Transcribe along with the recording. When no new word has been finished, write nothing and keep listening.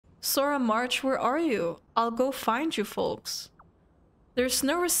Sora March, where are you? I'll go find you folks. There's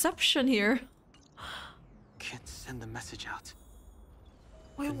no reception here. Can't send the message out.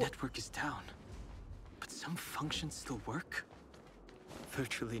 Wait, The network is down. But some functions still work.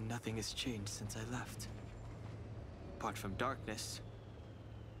 Virtually nothing has changed since I left. Apart from darkness,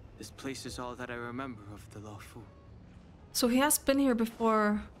 this place is all that I remember of the Lawful. So he has been here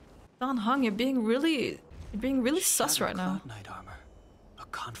before. Dan Heng, you're being really sus right now. Cloud Knight armor. A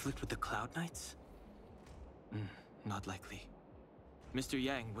conflict with the Cloud Knights? Not likely. Mr.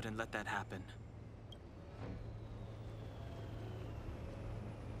 Yang wouldn't let that happen.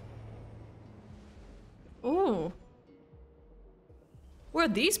 Oh. Where are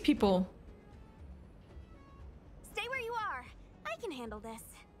these people? Stay where you are. I can handle this.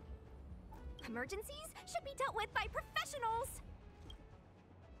 Emergencies should be dealt with by professionals.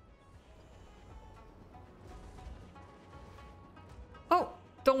 Oh,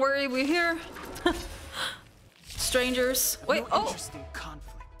 don't worry, we're here. Strangers. Wait, No interesting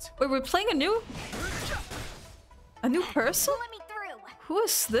conflict. wait, we're playing a new person? Let me through. Who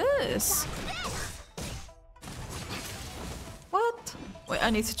is this? What? Wait, I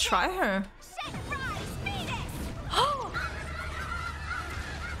need to try her. Shake, rise, Venus.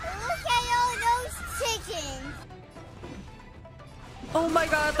 Look at all those chickens. Oh my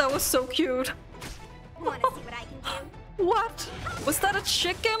god, that was so cute. Wanna see what I can do? What? Was that a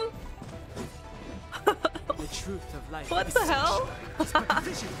chicken? The truth of life. What the hell?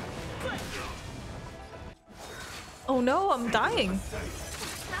 Oh no, I'm dying. A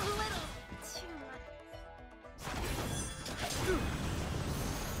little too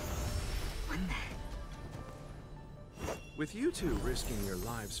much. With you two risking your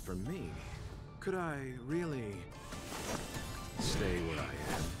lives for me, could I really stay where I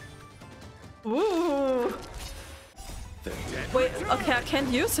am? Ooh. Wait, okay, I can't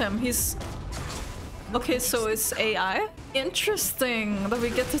use him. He's... Okay, so it's AI? Interesting that we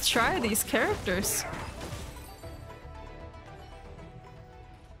get to try these characters.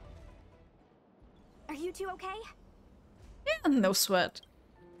 Are you two okay? Yeah, no sweat.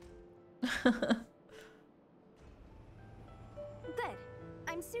 Good.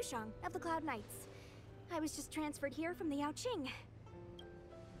 I'm Sushang of the Cloud Knights. I was just transferred here from the Yaoqing.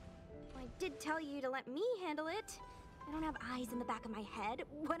 I did tell you to let me handle it. I don't have eyes in the back of my head.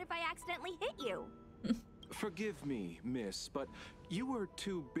 What if I accidentally hit you? Forgive me, miss, but you were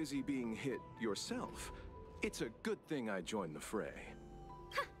too busy being hit yourself. It's a good thing I joined the fray.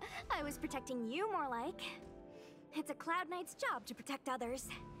 I was protecting you more like. It's a Cloud Knight's job to protect others.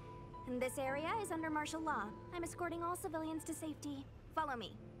 And this area is under martial law. I'm escorting all civilians to safety. Follow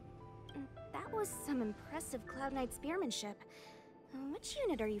me. That was some impressive Cloud Knight spearmanship. Which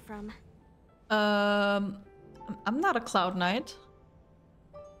unit are you from? I'm not a Cloud Knight.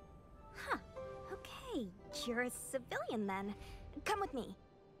 Huh. Okay, you're a civilian then. Come with me.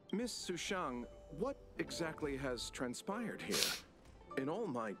 Miss Sushang, what exactly has transpired here? In all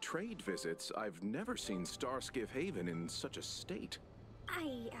my trade visits, I've never seen Starskiff Haven in such a state.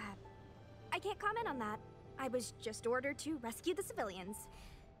 I can't comment on that. I was just ordered to rescue the civilians.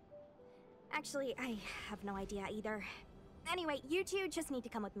 Actually, I have no idea either. Anyway, you two just need to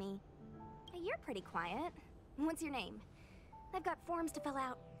come with me. You're pretty quiet. What's your name? I've got forms to fill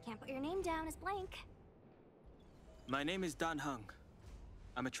out. Can't put your name down as blank. My name is Dan Heng.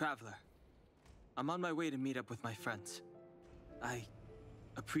 I'm a traveler. I'm on my way to meet up with my friends. I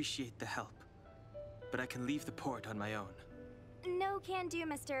appreciate the help, but I can leave the port on my own. No can do,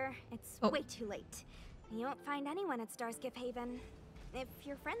 mister. It's way too late. You won't find anyone at Starskiff Haven. If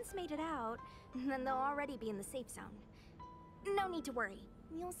your friends made it out, then they'll already be in the safe zone. No need to worry.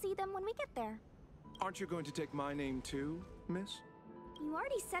 You'll see them when we get there. Aren't you going to take my name too, miss? You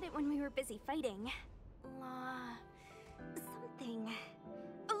already said it when we were busy fighting. Something.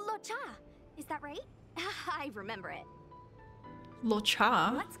 Lo-cha! Is that right? I remember it.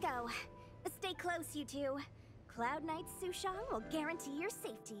 Lo-cha? Let's go. Stay close, you two. Cloud Knight Sushang will guarantee your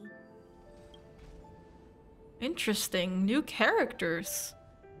safety. Interesting. New characters.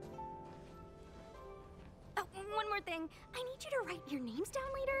 Oh, one more thing. I need you to write your names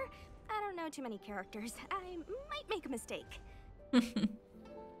down later. I don't know too many characters. I might make a mistake.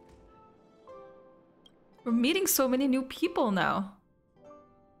 We're meeting so many new people now.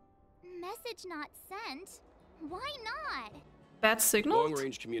 Message not sent? Why not? Bad signal?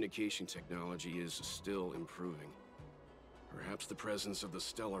 Long-range communication technology is still improving. Perhaps the presence of the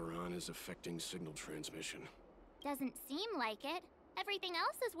Stellaron is affecting signal transmission. Doesn't seem like it. Everything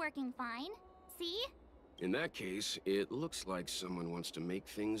else is working fine. See? In that case, it looks like someone wants to make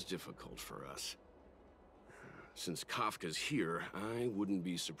things difficult for us. since Kafka's here, I wouldn't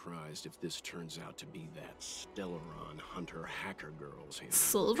be surprised if this turns out to be that Stellaron hunter hacker girl's hand.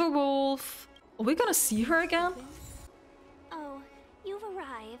 Silverwolf. Are we gonna see her again? Oh, you've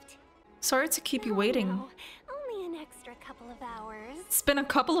arrived. Sorry to keep you waiting. No, only an extra couple of hours. It's been a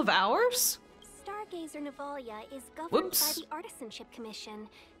couple of hours? Stargazer Navalia is governed Whoops. by the Artisanship Commission.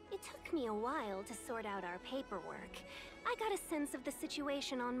 It took me a while to sort out our paperwork. I got a sense of the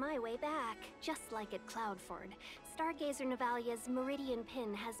situation on my way back, just like at Cloudford. Stargazer Navalia's Meridian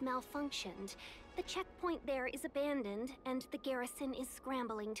Pin has malfunctioned. The checkpoint there is abandoned, and the garrison is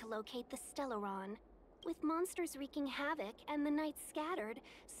scrambling to locate the Stellaron. With monsters wreaking havoc and the night scattered,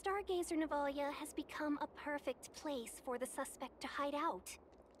 Stargazer Navalia has become a perfect place for the suspect to hide out.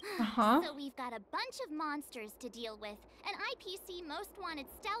 Uh-huh. So we've got a bunch of monsters to deal with, an IPC most wanted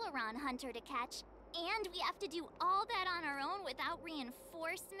Stellaron hunter to catch, and we have to do all that on our own without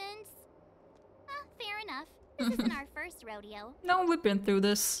reinforcements? Fair enough. This isn't our first rodeo. No, we've been through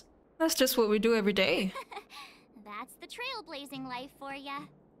this. That's just what we do every day. That's the trailblazing life for ya.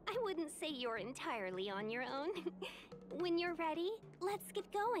 I wouldn't say you're entirely on your own. When you're ready, let's get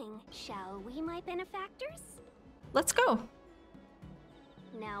going, shall we, my benefactors? Let's go.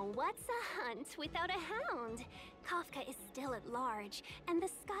 Now what's a hunt without a hound? Kafka is still at large, and the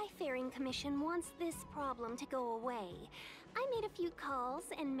Skyfaring Commission wants this problem to go away. I made a few calls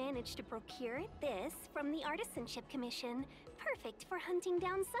and managed to procure this from the Artisanship Commission. Perfect for hunting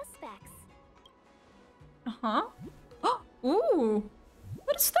down suspects. Uh-huh. Ooh!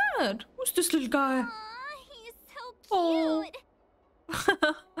 What is that? Who's this little guy? Aw, he's so Oh. cute.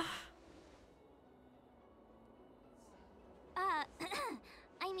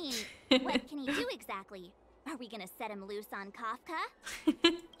 I mean, what can he do exactly? Are we gonna set him loose on Kafka?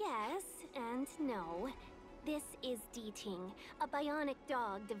 Yes and no. This is D-Ting, a bionic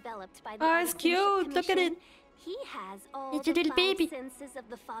dog developed by the Oh, it's Artisanship cute. Look at Commission. it. He has all It's a the little 5 baby. senses of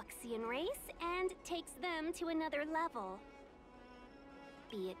the Foxian race and takes them to another level.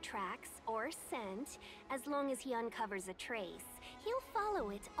 Be it tracks or scent, as long as he uncovers a trace, he'll follow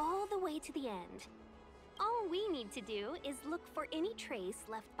it all the way to the end. All we need to do is look for any trace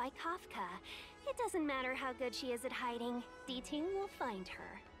left by Kafka. It doesn't matter how good she is at hiding, D-Ting will find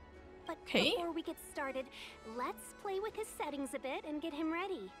her. But Okay. before we get started, let's play with his settings a bit and get him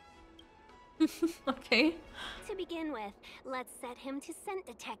ready. Okay. To begin with, let's set him to scent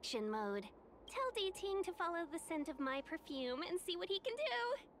detection mode. Tell D-Ting to follow the scent of my perfume and see what he can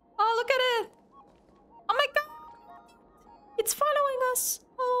do. Oh, look at it! Oh my god! It's following us!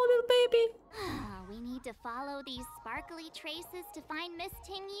 Oh, little baby! We need to follow these sparkly traces to find Miss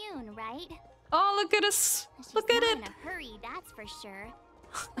Ting Yoon, right? Oh, look at us! She's Look at not it! in a hurry, that's for sure.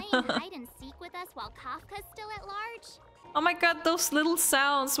 Playing hide and seek with us while Kafka's still at large? Oh my god, those little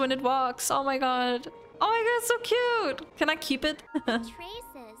sounds when it walks. Oh my god. Oh my god, so cute! Can I keep it?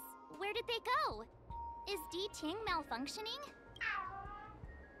 Traces. Where did they go? Is D-Ting malfunctioning?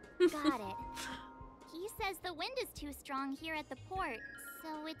 Got it. He says the wind is too strong here at the port,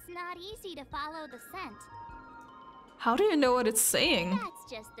 so it's not easy to follow the scent. How do you know what it's saying? That's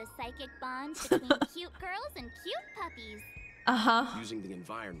just the psychic bond between cute girls and cute puppies. Uh-huh. Using the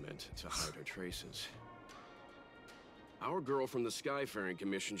environment to hide her traces. Our girl from the Skyfaring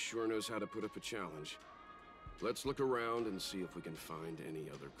Commission sure knows how to put up a challenge. Let's look around and see if we can find any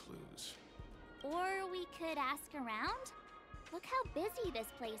other clues. Or we could ask around? Look how busy this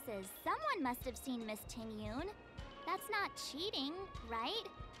place is. Someone must have seen Miss Ting Yoon. That's not cheating, right?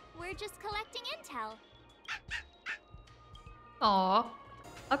 We're just collecting intel. Aw.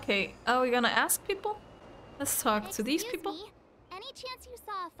 Okay, are we gonna ask people? Let's talk to these Excuse people. me, any chance you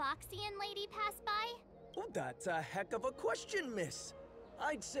saw a Foxian lady pass by? Well, that's a heck of a question, miss.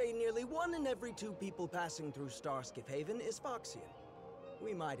 I'd say nearly 1 in every 2 people passing through Starskiff Haven is Foxian.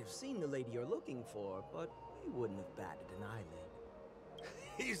 We might have seen the lady you're looking for, but we wouldn't have batted an eyelid.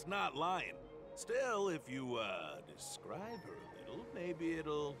 He's not lying. Still, if you, describe her a little, maybe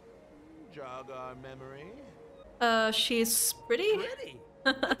it'll jog our memory. She's pretty? Pretty?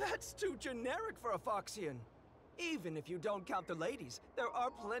 That's too generic for a Foxian. Even if you don't count the ladies, there are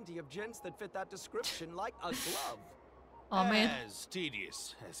plenty of gents that fit that description like a glove. Oh man. As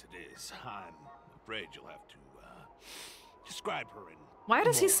tedious as it is, I'm afraid you'll have to, describe her in Why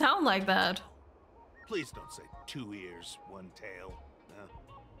does he more. sound like that? Please don't say 2 ears, 1 tail.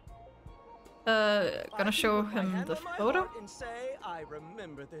 Gonna I can show put my him hand the on my photo? heart and say, I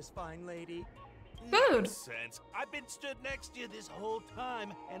remember this fine lady. Good. Nonsense. I've been stood next to you this whole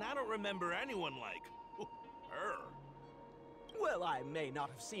time, and I don't remember anyone like her. Well, I may not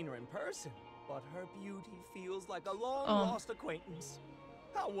have seen her in person, but her beauty feels like a long-lost acquaintance.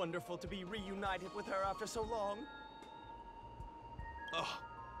 How wonderful to be reunited with her after so long. Oh,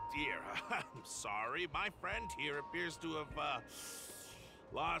 dear. I'm sorry. My friend here appears to have,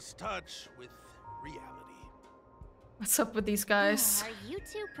 lost touch with reality. What's up with these guys? Are you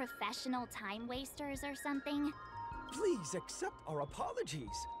two professional time wasters or something? Please accept our apologies.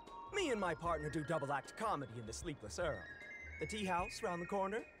 Me and my partner do double-act comedy in the Sleepless Earl. The tea house round the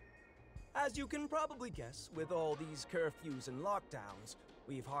corner. As you can probably guess, with all these curfews and lockdowns,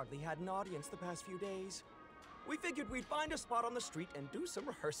 we've hardly had an audience the past few days. We figured we'd find a spot on the street and do some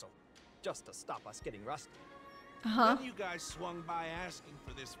rehearsal, just to stop us getting rusty. Uh-huh. Then you guys swung by asking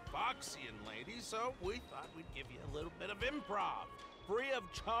for this Foxian lady, so we thought we'd give you a little bit of improv. Free of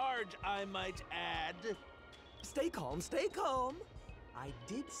charge, I might add. Stay calm, stay calm. I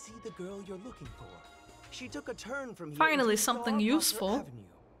did see the girl you're looking for. She took a turn from here. Finally, into something Starbuster useful. Avenue.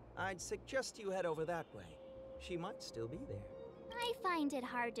 I'd suggest you head over that way. She might still be there. I find it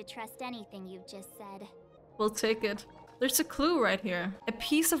hard to trust anything you've just said. We'll take it. There's a clue right here. A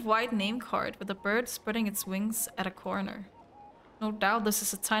piece of white name card with a bird spreading its wings at a corner. No doubt this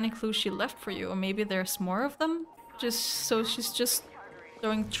is a tiny clue she left for you, or maybe there's more of them? So she's just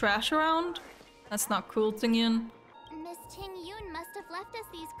throwing trash around? That's not cool, Tingyun. Miss Ting Yun must have left us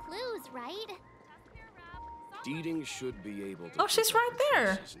these clues, right? Deeding should be able to... Oh, she's right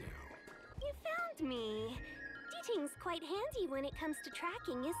there! You found me. Deeting's quite handy when it comes to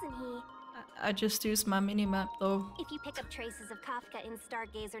tracking, isn't he? I just used my mini-map though. If you pick up traces of Kafka in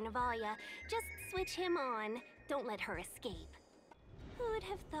Stargazer Navalia, just switch him on. Don't let her escape. Who would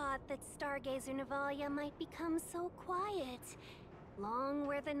have thought that Stargazer Navalia might become so quiet? Long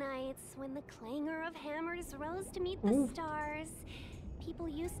were the nights when the clangor of hammers rose to meet the stars. People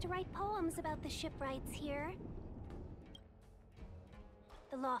used to write poems about the shipwrights here.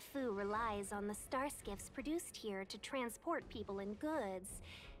 The Law Fu relies on the star skiffs produced here to transport people and goods.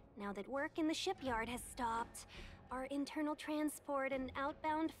 Now that work in the shipyard has stopped, our internal transport and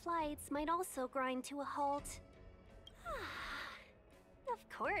outbound flights might also grind to a halt. Of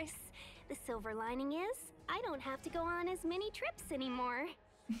course. The silver lining is, I don't have to go on as many trips anymore.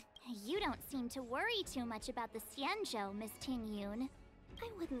 You don't seem to worry too much about the Xianzhou, Miss Ting Yun. I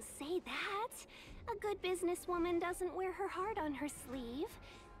wouldn't say that. A good businesswoman doesn't wear her heart on her sleeve.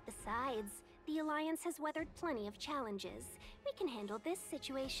 Besides, the Alliance has weathered plenty of challenges. We can handle this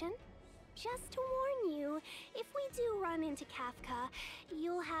situation. Just to warn you, if we do run into Kafka,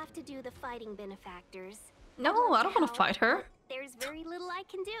 you'll have to do the fighting benefactors. No, I don't want to fight her. There's very little I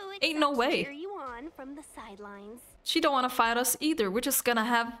can do Ain't no except way. cheer you on from the sidelines. She don't want to fight us either. We're just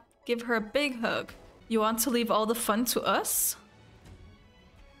gonna give her a big hug. You want to leave all the fun to us?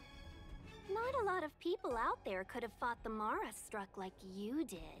 Not a lot of people out there could have fought the Mara struck like you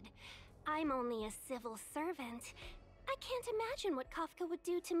did. I'm only a civil servant. I can't imagine what Kafka would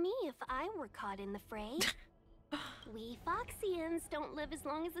do to me if I were caught in the fray. We Foxians don't live as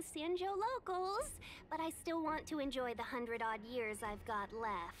long as the Xianzhou locals, but I still want to enjoy the 100-odd years I've got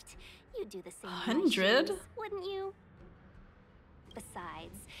left. You'd do the same. 100? Wouldn't you?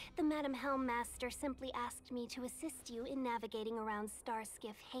 Besides, the Madam Helmmaster simply asked me to assist you in navigating around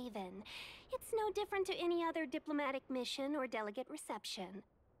Starskiff Haven. It's no different to any other diplomatic mission or delegate reception.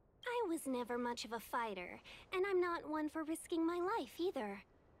 I was never much of a fighter, and I'm not one for risking my life either.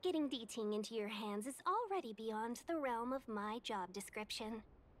 Getting Deeting into your hands is already beyond the realm of my job description.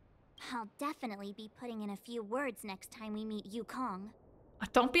 I'll definitely be putting in a few words next time we meet Yukong.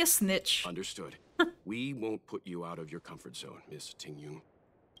 Don't be a snitch. Understood. We won't put you out of your comfort zone, Miss Tingyun.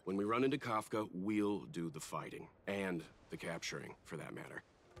 When we run into Kafka, we'll do the fighting. And the capturing, for that matter.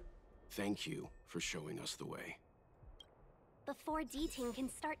 Thank you for showing us the way. Before Deeting can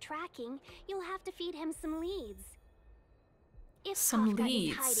start tracking, you'll have to feed him some leads. If Kafka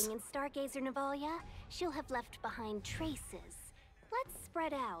is hiding in Stargazer Navalia, she'll have left behind traces. Let's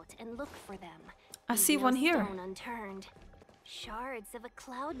spread out and look for them. I see one here. Stone unturned. Shards of a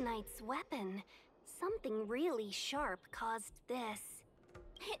Cloud Knight's weapon. Something really sharp caused this.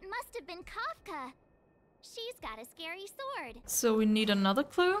 It must have been Kafka. She's got a scary sword. So we need another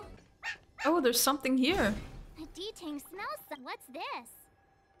clue? Oh, there's something here. Deeting smells some. What's this?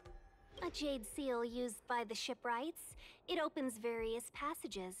 A jade seal used by the shipwrights. It opens various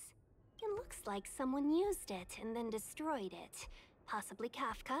passages. It looks like someone used it and then destroyed it. Possibly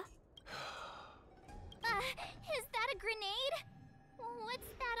Kafka. Is that a grenade? What's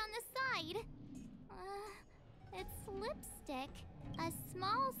that on the side? It's lipstick. A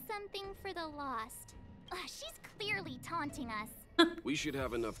small something for the lost. She's clearly taunting us. We should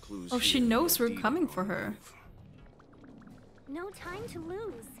have enough clues. Oh, she knows we're coming for her. No time to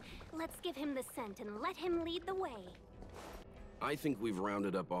lose. Let's give him the scent and let him lead the way. I think we've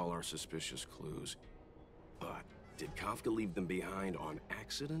rounded up all our suspicious clues. But did Kafka leave them behind on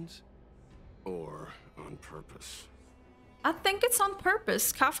accident? Or on purpose? I think it's on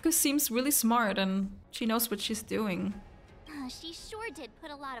purpose. Kafka seems really smart and she knows what she's doing. She sure did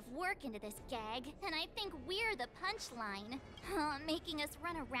put a lot of work into this gag, and I think we're the punchline. Making us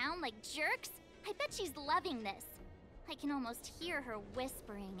run around like jerks? I bet she's loving this. I can almost hear her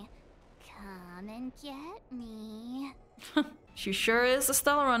whispering, "Come and get me." She sure is a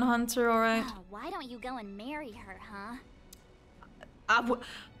Stellaron hunter, alright. Why don't you go and marry her, huh?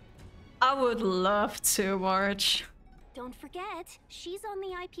 I would love to, March. Don't forget, she's on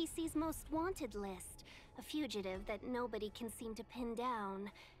the IPC's most wanted list. A fugitive that nobody can seem to pin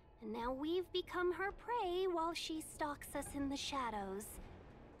down. And now we've become her prey while she stalks us in the shadows.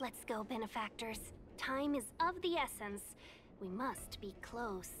 Let's go, benefactors. Time is of the essence. We must be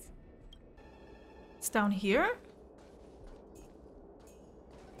close. It's down here?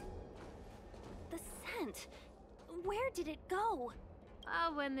 The scent. Where did it go?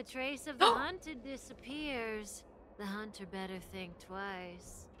 Oh, when the trace of the hunted disappears, the hunter better think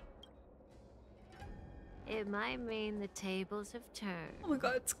twice. It might mean the tables have turned. Oh my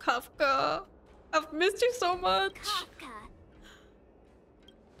god, it's Kafka. I've missed you so much.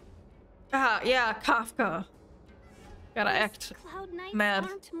 Kafka. Yeah, Kafka. Gotta act Cloud Knights mad.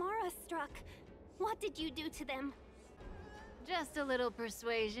 aren't Mara struck. What did you do to them? Just a little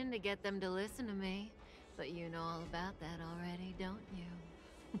persuasion to get them to listen to me. But you know all about that already, don't you?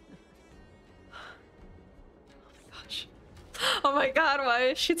 Gosh. Oh my god, why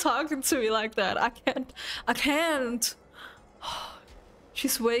is she talking to me like that? I can't.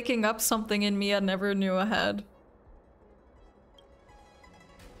 She's waking up something in me I never knew I had.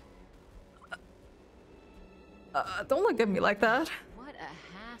 Don't look at me like that. What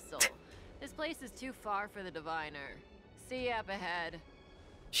a hassle. This place is too far for the diviner. See you up ahead.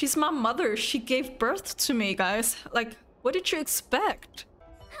 She's my mother. She gave birth to me, guys. Like, what did you expect?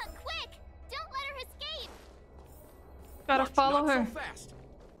 Quick! Don't let her escape! Gotta follow her. So fast.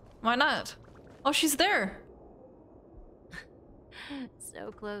 Why not? Oh, she's there.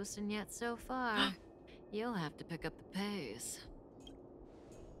 So close and yet so far. You'll have to pick up the pace.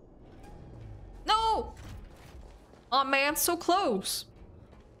 No! Oh man, so close.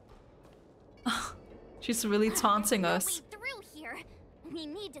 She's really taunting There's no us. way through here. We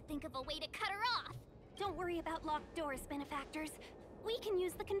need to think of a way to cut her off. Don't worry about locked doors, benefactors. We can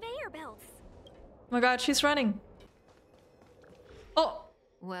use the conveyor belts. Oh my god, she's running. Oh!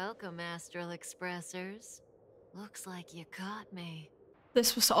 Welcome, Astral Expressors. Looks like you caught me.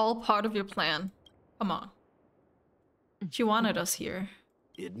 This was all part of your plan. Come on. She wanted us here.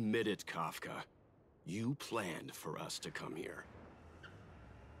 Admit it, Kafka. You planned for us to come here.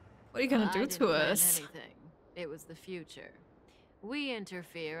 What are you gonna I do didn't to plan us? anything. It was the future. We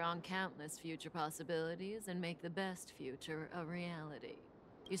interfere on countless future possibilities and make the best future a reality.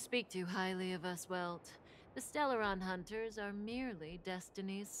 You speak too highly of us, Welt. The Stellaron hunters are merely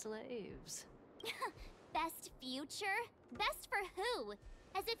Destiny's slaves. Best future? Best for who?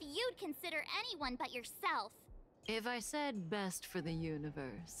 As if you'd consider anyone but yourself. If I said best for the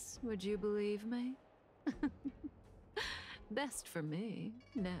universe, would you believe me? Best for me,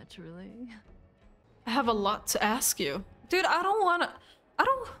 naturally. I have a lot to ask you. Dude, I don't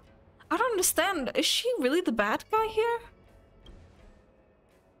understand. Is she really the bad guy here?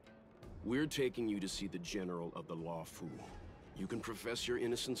 We're taking you to see the General of the Law Fu. You can profess your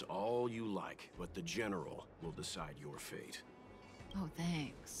innocence all you like, but the General will decide your fate. Oh,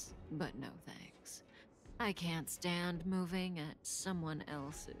 thanks. But no thanks. I can't stand moving at someone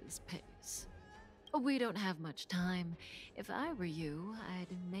else's pace. We don't have much time. If I were you, I'd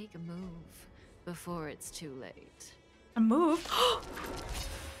make a move before it's too late. A move?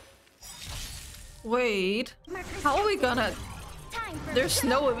 Wait. How are we gonna... There's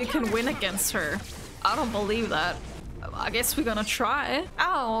no way we can win against her. I don't believe that. I guess we're gonna try.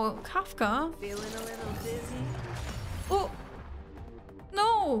 Ow, Kafka. Feeling a little dizzy? Oh.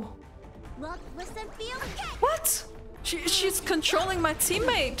 No. What's that feel? What? She's controlling my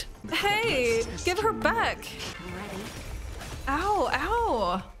teammate. Hey, give her back. Ready? Ow,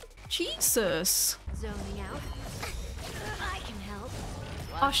 ow. Jesus. Zoning out? I can help.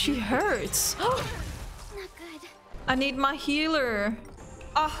 Oh, she hurts. Not good. I need my healer.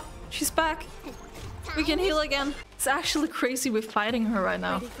 Ah, she's back. We can heal again. It's actually crazy we're fighting her right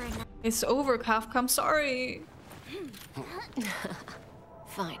now. It's over, Kafka. I'm sorry.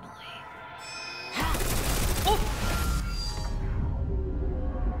 Finally. Oh!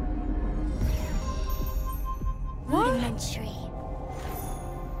 Rudimentary.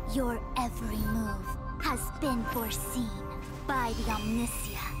 Your every move has been foreseen. by the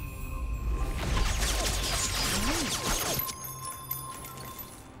Omnisia.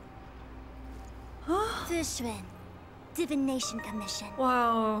 Fishrin, Divination Commission.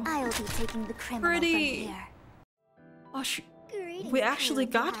 Wow. I'll be taking the criminal Pretty. from here. Oh, Greetings, we actually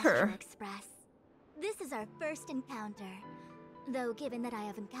crew of the got her. Astral Express. This is our first encounter. Though given that I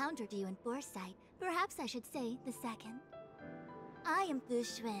have encountered you in foresight, perhaps I should say the second. I am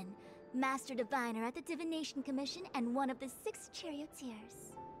Fishrin, Master Diviner at the Divination Commission and one of the 6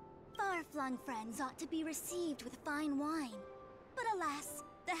 charioteers. Far-flung friends ought to be received with fine wine. But alas,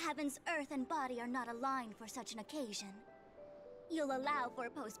 the heavens, earth, and body are not aligned for such an occasion. You'll allow for a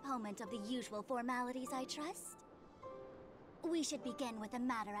postponement of the usual formalities, I trust? We should begin with the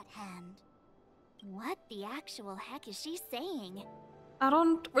matter at hand. What the actual heck is she saying? I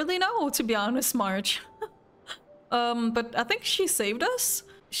don't really know, to be honest, Marge. But I think she saved us.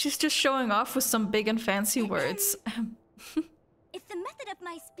 She's just showing off with some big and fancy words. If the method of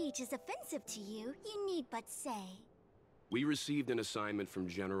my speech is offensive to you, you need but say. We received an assignment from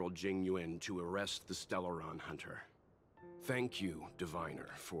General Jing Yuan to arrest the Stellaron Hunter. Thank you, Diviner,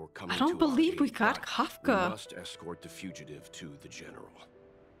 for coming to I don't believe we aid, got but Kafka. We must escort the fugitive to the General.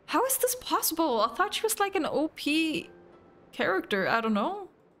 How is this possible? I thought she was like an OP character. I don't know.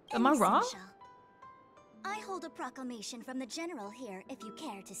 Am I wrong? Essential. I hold a proclamation from the General here, if you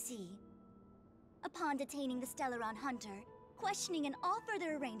care to see. Upon detaining the Stellaron Hunter, questioning and all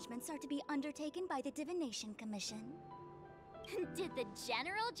further arrangements are to be undertaken by the Divination Commission. Did the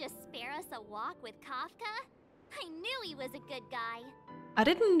General just spare us a walk with Kafka? I knew he was a good guy. I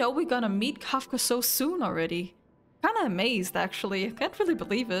didn't know we're gonna meet Kafka so soon already. Kinda amazed, actually. I can't really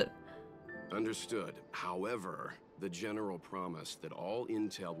believe it. Understood. However, the General promised that all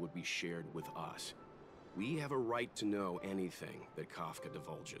intel would be shared with us. We have a right to know anything that Kafka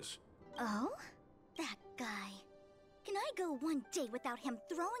divulges. Oh? That guy. Can I go one day without him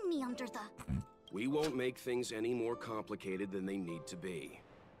throwing me under the... We won't make things any more complicated than they need to be.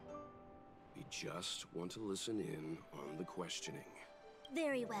 We just want to listen in on the questioning.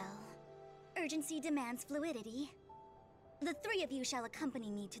 Very well. Urgency demands fluidity. The 3 of you shall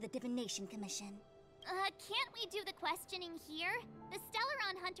accompany me to the Divination Commission. Can't we do the questioning here? The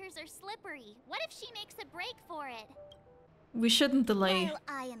Stellaron Hunters are slippery. What if she makes a break for it? We shouldn't delay. While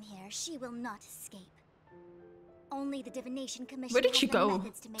I am here, she will not escape. Only the Divination Commission Where did has she the go?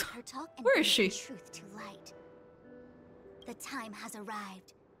 methods to make her talk and Where is bring she? the truth to light. The time has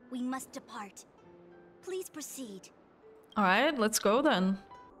arrived. We must depart. Please proceed. Alright, let's go then.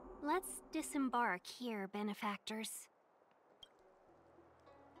 Let's disembark here, benefactors.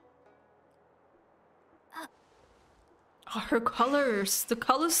 Oh, her colors. The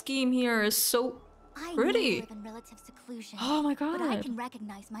color scheme here is so I pretty. live in relative seclusion. Oh my But I god. can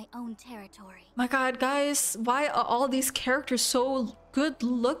recognize my own territory. My god, guys, why are all these characters so good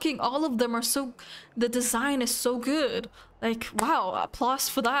looking? All of them are so... The design is so good. Like, wow, applause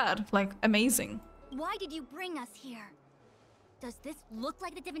for that. Like, amazing. Why did you bring us here? Does this look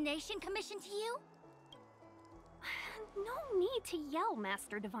like the Divination Commission to you? No need to yell,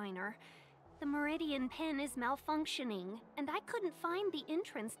 Master Diviner. The Meridian Pen is malfunctioning, and I couldn't find the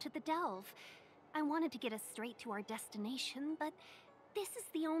entrance to the delve. I wanted to get us straight to our destination, but this is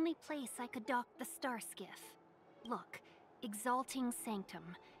the only place I could dock the star skiff. Look, Exalting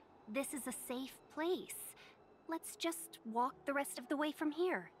Sanctum. This is a safe place. Let's just walk the rest of the way from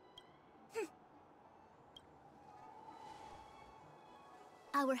here.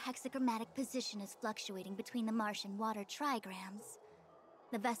 Our hexagrammatic position is fluctuating between the Martian water trigrams.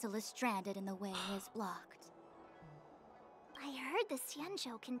 The vessel is stranded and the way is blocked. I heard the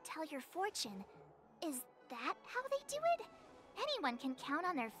Xianzhou can tell your fortune. Is that how they do it? Anyone can count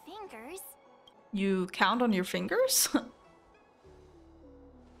on their fingers. You count on your fingers?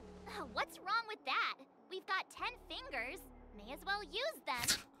 What's wrong with that? We've got 10 fingers. May as well use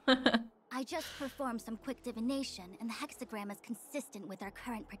them. I just performed some quick divination, and the hexagram is consistent with our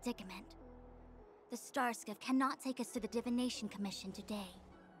current predicament. The Starskiff cannot take us to the Divination Commission today.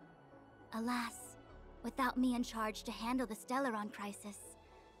 Alas, without me in charge to handle the Stellaron crisis,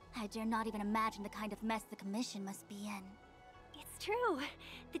 I dare not even imagine the kind of mess the Commission must be in. It's true.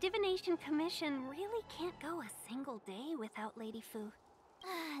 The Divination Commission really can't go a single day without Lady Fu.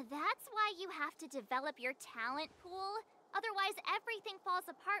 That's why you have to develop your talent pool. Otherwise, everything falls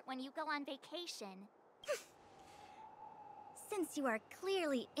apart when you go on vacation. Since you are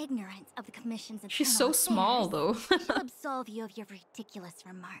clearly ignorant of the Commission's internal She's so small, though. I shall absolve you of your ridiculous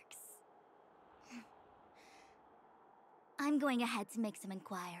remarks. I'm going ahead to make some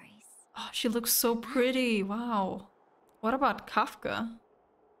inquiries. Oh, she looks so pretty. Wow. What about Kafka?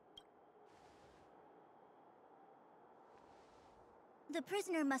 The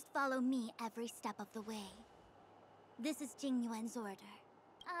prisoner must follow me every step of the way. This is Jing Yuan's order.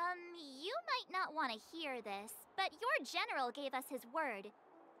 You might not want to hear this, but your general gave us his word.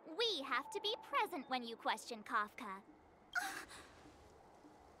 We have to be present when you question Kafka.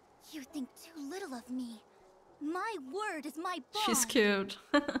 You think too little of me. My word is my bond. She's cute.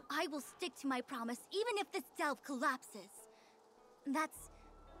 I will stick to my promise even if this delve collapses. That's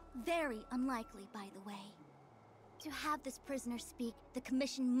very unlikely, by the way. To have this prisoner speak, the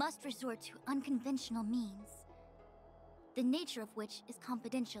Commission must resort to unconventional means, the nature of which is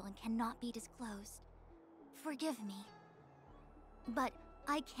confidential and cannot be disclosed. Forgive me. But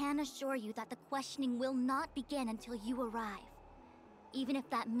I can assure you that the questioning will not begin until you arrive, even if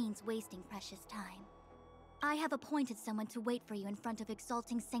that means wasting precious time. I have appointed someone to wait for you in front of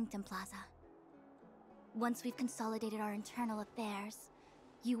Exalting Sanctum Plaza. Once we've consolidated our internal affairs,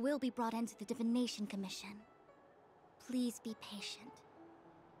 you will be brought into the Divination Commission. Please be patient.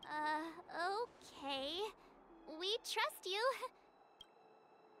 Okay. We trust you.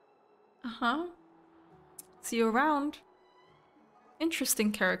 Uh-huh. See you around.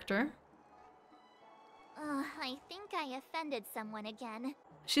 Interesting character. I think I offended someone again.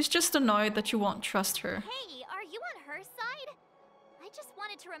 She's just annoyed that you won't trust her. Hey, are you on her side? I just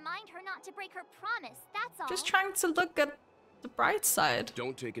wanted to remind her not to break her promise, that's all. Just trying to look at the bright side.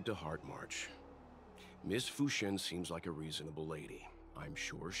 Don't take it to heart, March. Miss Fushen seems like a reasonable lady. I'm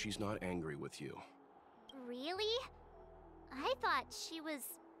sure she's not angry with you. Really? I thought she was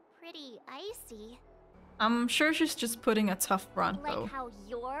pretty icy. I'm sure she's just putting a tough front, though. Like how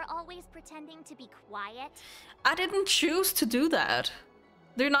you're always pretending to be quiet? I didn't choose to do that.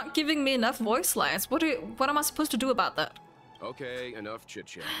 They're not giving me enough voice lines. What am I supposed to do about that? Okay, enough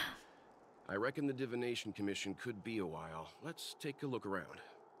chit-chat. I reckon the Divination Commission could be a while. Let's take a look around.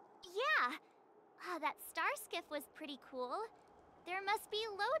 Yeah. That star skiff was pretty cool. There must be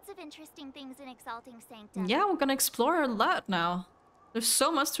loads of interesting things in Exalting Sanctum. Yeah, we're gonna explore a lot now. There's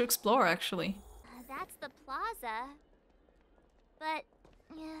so much to explore, actually. That's the plaza. But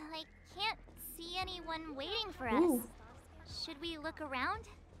I can't see anyone waiting for us. Ooh. Should we look around?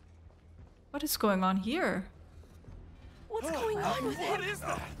 What is going on here? What's going on with him? What is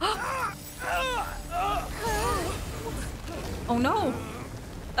that? Oh no!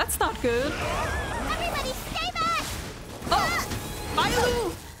 That's not good. Everybody stay back! Oh!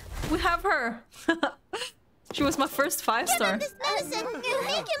 Mailu! We have her! She was my first 5-star. Give him this medicine and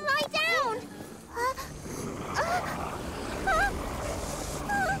make him lie down!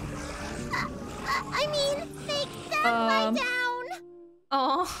 I mean, make them lie down!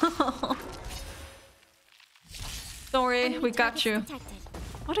 Oh. Don't worry, we got you. Detected.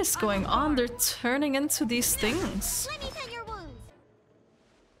 What is going on? They're turning into these things. Let me tend your wounds.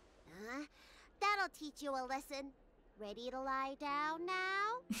 That'll teach you a lesson. Ready to lie down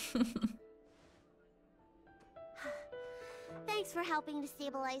now? Thanks for helping to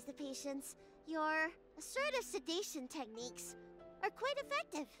stabilize the patients. Your assertive sedation techniques are quite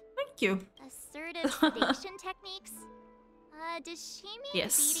effective. Thank you. Assertive sedation techniques? Does she mean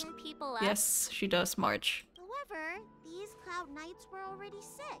Yes. beating people up? Yes, she does, March. However, these Cloud Knights were already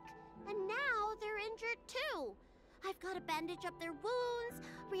sick, and now they're injured too. I've got to bandage up their wounds,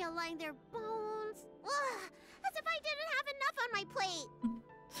 realign their bones. Ugh, as if I didn't have enough on my plate.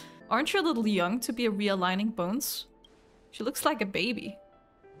 Aren't you a little young to be realigning bones? She looks like a baby.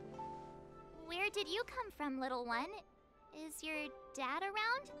 Where did you come from, little one? Is your dad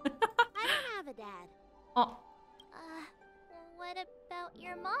around? I don't have a dad. Oh, What about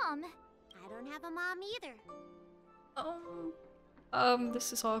your mom? I don't have a mom either.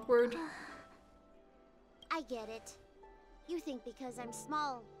 this is awkward. I get it. You think because I'm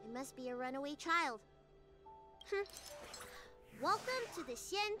small, I must be a runaway child. Welcome to the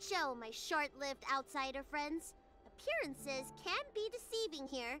Xian Show, my short-lived outsider friends. Appearances can be deceiving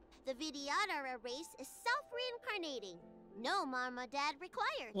here. The Vidyadhara race is self-reincarnating. No mom or dad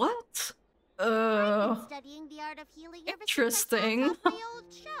required. What? I've been studying the art of healing ever Interesting. since I popped off my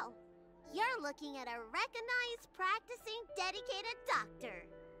old shell. You're looking at a recognized, practicing, dedicated doctor.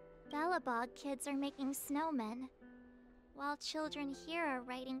 Bellabog kids are making snowmen, while children here are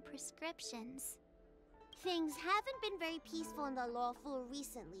writing prescriptions. Things haven't been very peaceful in the lawful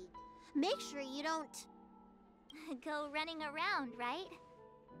recently. Make sure you don't... Go running around, right?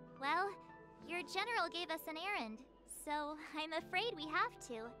 Well, your general gave us an errand, so I'm afraid we have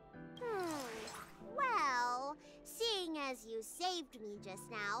to. Well, seeing as you saved me just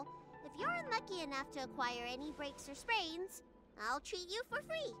now, if you're unlucky enough to acquire any breaks or sprains, I'll treat you for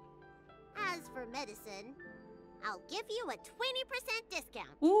free. As for medicine, I'll give you a 20% discount.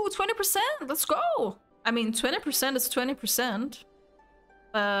 Ooh, 20%? Let's go! I mean, 20% is 20%.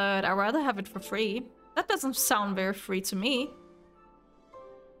 but I'd rather have it for free. That doesn't sound very free to me.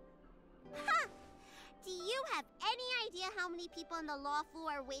 Ha! Do you have any idea how many people in the law school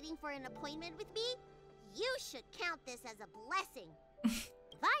are waiting for an appointment with me? You should count this as a blessing. If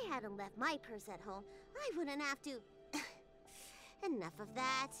I hadn't left my purse at home, I wouldn't have to... Enough of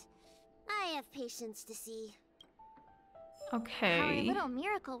that. I have patience to see. Okay. Our little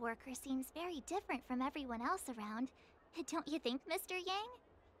miracle worker seems very different from everyone else around. Don't you think, Mr. Yang?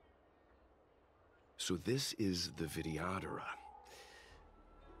 So this is the Videodora.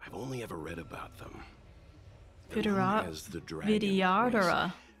 I've only ever read about them. They're known as the Dragon Videodora.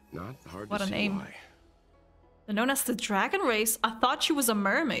 Race. Not hard What to a see name. why. They're known as the Dragon Race. I thought she was a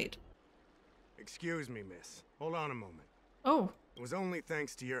mermaid. Excuse me, miss. Hold on a moment. Oh. It was only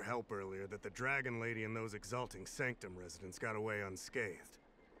thanks to your help earlier that the Dragon Lady and those Exalting Sanctum residents got away unscathed.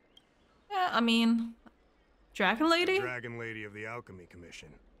 Yeah, I mean... Dragon Lady? The Dragon Lady of the Alchemy Commission.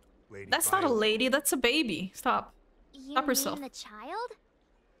 Lady That's not a Violet. lady, that's a baby. Stop. You Stop yourself. mean the child?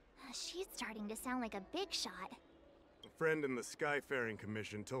 She's starting to sound like a big shot. A friend in the Skyfaring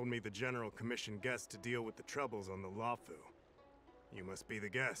Commission told me the General commissioned guests to deal with the troubles on the Lafu. You must be the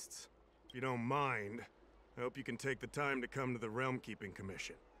guests. If you don't mind, I hope you can take the time to come to the Realm Keeping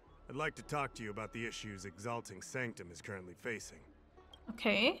Commission. I'd like to talk to you about the issues Exalting Sanctum is currently facing.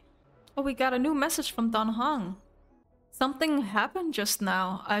 Okay. Oh, we got a new message from Don Hong. Something happened just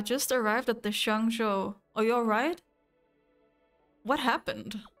now. I just arrived at the Shangzhou. Are you alright? What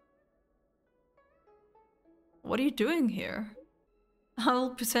happened? What are you doing here?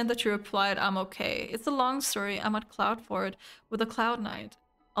 I'll pretend that you replied, I'm okay. It's a long story. I'm at Cloudford with a Cloud Knight.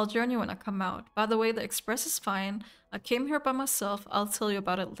 I'll join you when I come out. By the way, the express is fine. I came here by myself. I'll tell you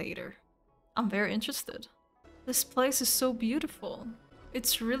about it later. I'm very interested. This place is so beautiful.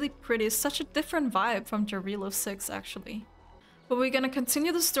 It's really pretty. It's such a different vibe from Jarilo 6, actually. But we're gonna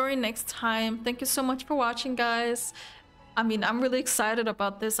continue the story next time. Thank you so much for watching, guys. I mean, I'm really excited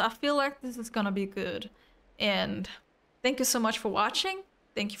about this. I feel like this is gonna be good. And thank you so much for watching.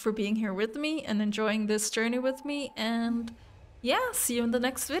 Thank you for being here with me and enjoying this journey with me. And yeah, see you in the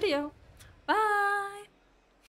next video. Bye!